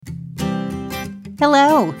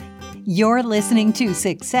Hello! You're listening to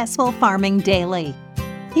Successful Farming Daily.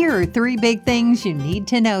 Here are 3 big things you need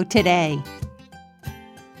to know today.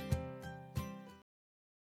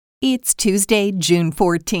 It's Tuesday, June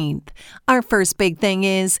 14th. Our first big thing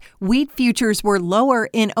is wheat futures were lower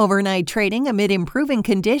in overnight trading amid improving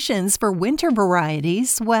conditions for winter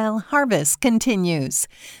varieties while harvest continues.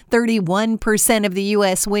 31% of the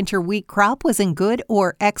U.S. winter wheat crop was in good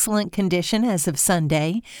or excellent condition as of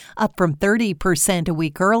Sunday, up from 30% a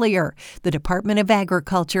week earlier, the Department of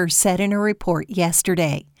Agriculture said in a report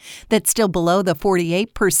yesterday. That's still below the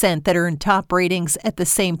 48% that earned top ratings at the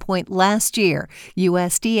same point last year,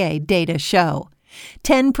 USDA data show.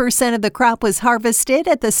 10% of the crop was harvested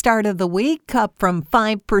at the start of the week, up from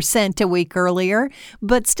 5% a week earlier,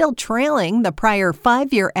 but still trailing the prior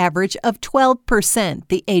 5-year average of 12%,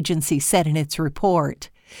 the agency said in its report.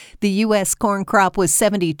 The U.S. corn crop was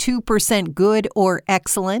 72% good or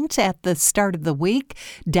excellent at the start of the week,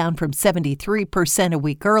 down from 73% a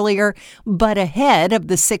week earlier, but ahead of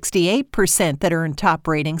the 68% that earned top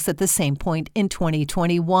ratings at the same point in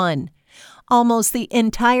 2021. Almost the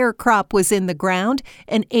entire crop was in the ground,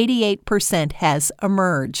 and 88% has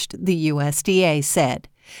emerged, the USDA said.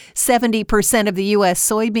 70% of the U.S.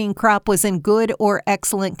 soybean crop was in good or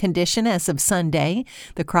excellent condition as of Sunday,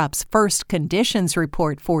 the crop's first conditions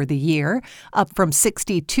report for the year, up from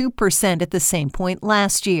 62% at the same point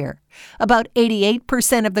last year. About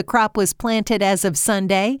 88% of the crop was planted as of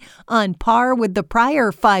Sunday, on par with the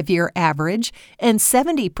prior 5-year average, and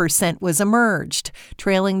 70% was emerged,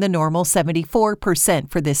 trailing the normal 74%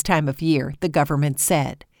 for this time of year, the government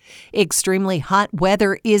said. Extremely hot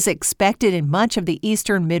weather is expected in much of the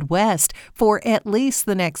eastern Midwest for at least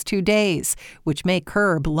the next 2 days, which may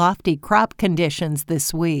curb lofty crop conditions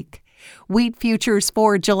this week. Wheat futures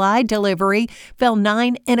for July delivery fell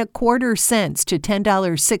 9 1/4 cents to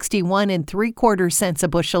 $10.61 3/4 a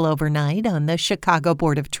bushel overnight on the Chicago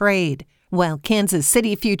Board of Trade, while Kansas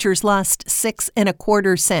City futures lost 6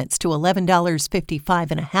 1/4 cents to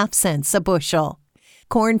 $11.55 a bushel.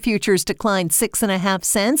 Corn futures declined 6.5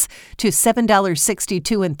 cents to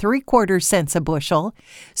 $7.62 3/4 a bushel.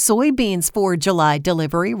 Soybeans for July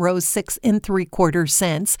delivery rose 6 3/4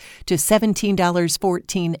 cents to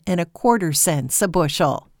 $17.14 1/4 a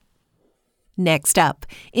bushel. Next up,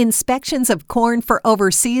 inspections of corn for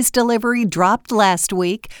overseas delivery dropped last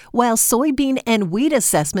week, while soybean and wheat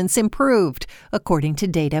assessments improved, according to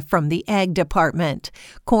data from the Ag Department.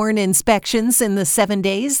 Corn inspections in the 7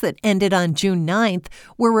 days that ended on June 9th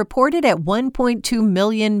were reported at 1.2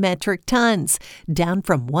 million metric tons, down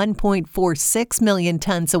from 1.46 million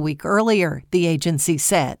tons a week earlier, the agency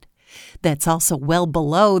said. That's also well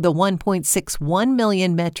below the 1.61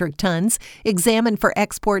 million metric tons examined for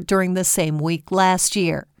export during the same week last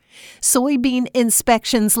year. Soybean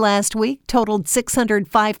inspections last week totaled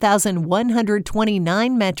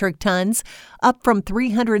 605,129 metric tons, up from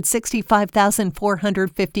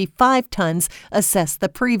 365,455 tons assessed the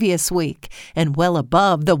previous week, and well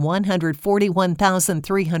above the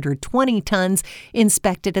 141,320 tons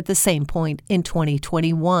inspected at the same point in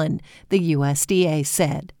 2021, the USDA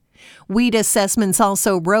said. Wheat assessments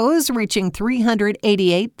also rose, reaching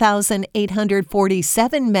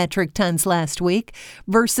 388,847 metric tons last week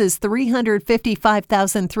versus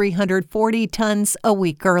 355,340 tons a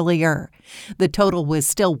week earlier. The total was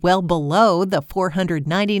still well below the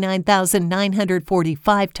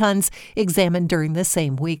 499,945 tons examined during the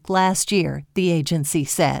same week last year, the agency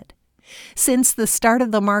said. Since the start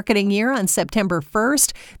of the marketing year on September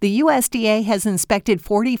 1st, the USDA has inspected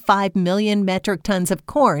 45 million metric tons of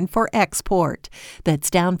corn for export. That's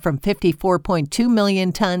down from 54.2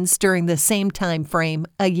 million tons during the same time frame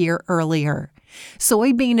a year earlier.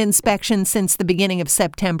 Soybean inspections since the beginning of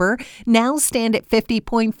September now stand at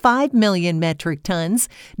 50.5 million metric tons,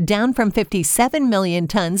 down from 57 million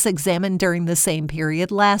tons examined during the same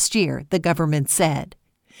period last year, the government said.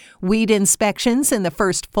 Wheat inspections in the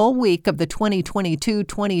first full week of the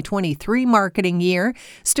 2022-2023 marketing year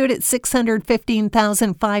stood at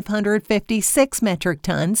 615,556 metric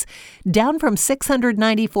tons, down from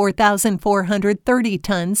 694,430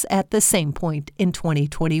 tons at the same point in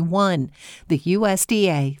 2021, the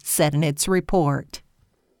USDA said in its report.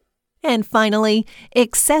 And finally,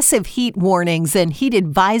 excessive heat warnings and heat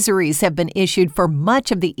advisories have been issued for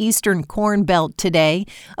much of the eastern Corn Belt today,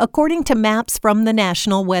 according to maps from the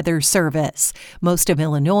National Weather Service. Most of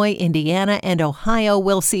Illinois, Indiana, and Ohio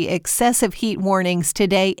will see excessive heat warnings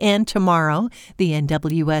today and tomorrow, the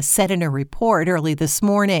NWS said in a report early this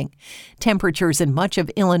morning. Temperatures in much of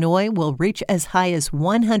Illinois will reach as high as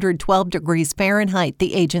 112 degrees Fahrenheit,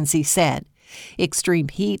 the agency said. Extreme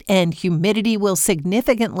heat and humidity will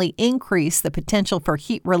significantly increase the potential for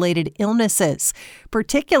heat-related illnesses,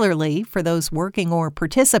 particularly for those working or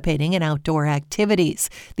participating in outdoor activities,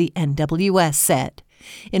 the NWS said.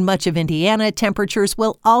 In much of Indiana, temperatures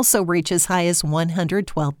will also reach as high as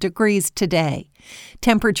 112 degrees today.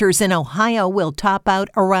 Temperatures in Ohio will top out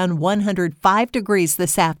around 105 degrees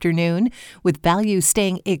this afternoon, with values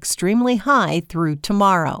staying extremely high through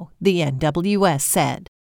tomorrow, the NWS said.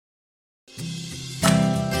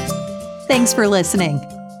 Thanks for listening.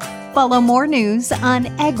 Follow more news on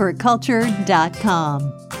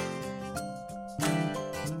agriculture.com.